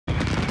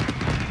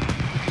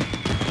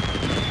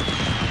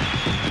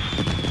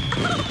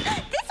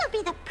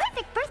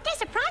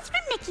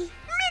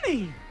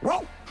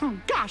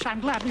gosh, I'm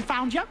glad we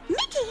found you.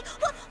 Mickey,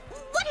 what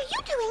are you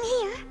doing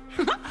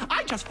here?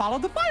 I just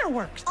followed the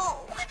fireworks.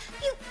 Oh,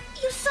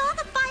 you saw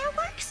the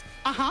fireworks?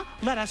 Uh-huh.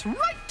 Led us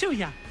right to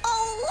you.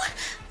 Oh,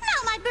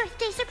 now my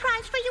birthday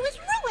surprise for you is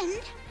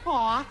ruined.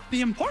 Aw,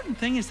 the important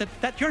thing is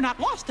that you're not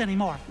lost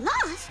anymore.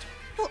 Lost?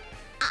 Well,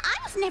 I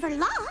was never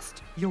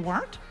lost. You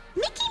weren't?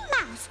 Mickey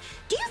Mouse,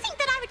 do you think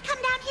that I would come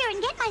down here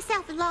and get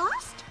myself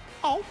lost?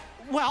 Oh,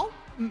 well,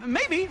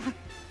 maybe.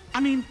 I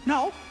mean,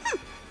 no.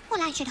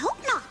 Well, I should hope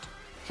not.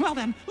 Well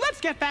then,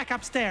 let's get back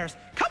upstairs.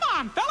 Come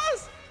on,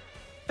 fellas!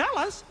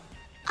 Fellas?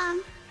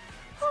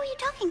 Who are you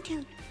talking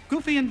to?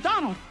 Goofy and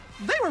Donald.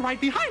 They were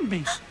right behind me.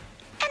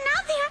 And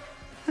now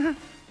they're...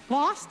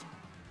 Lost?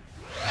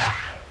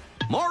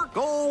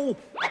 Marco!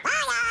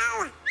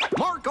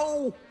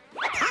 Marco!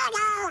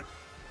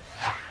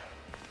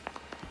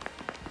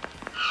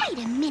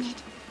 Wait a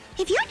minute.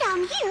 If you're down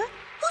here,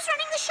 who's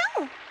running the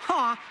show?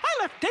 Aw,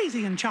 I left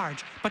Daisy in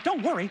charge. But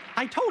don't worry,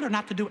 I told her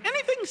not to do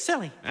anything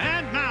silly.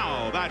 And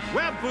now, that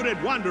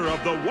web-footed wonder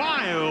of the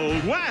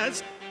Wild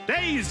West,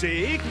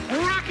 Daisy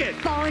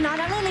Crockett. Born on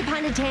a lily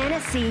pond in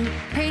Tennessee,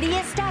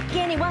 prettiest duck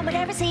anyone would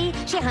ever see.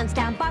 She hunts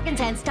down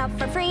bargains and stuff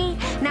for free.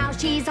 Now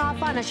she's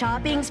off on a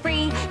shopping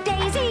spree.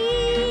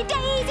 Daisy,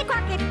 Daisy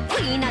Crockett,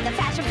 queen of the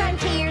fashion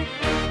frontier.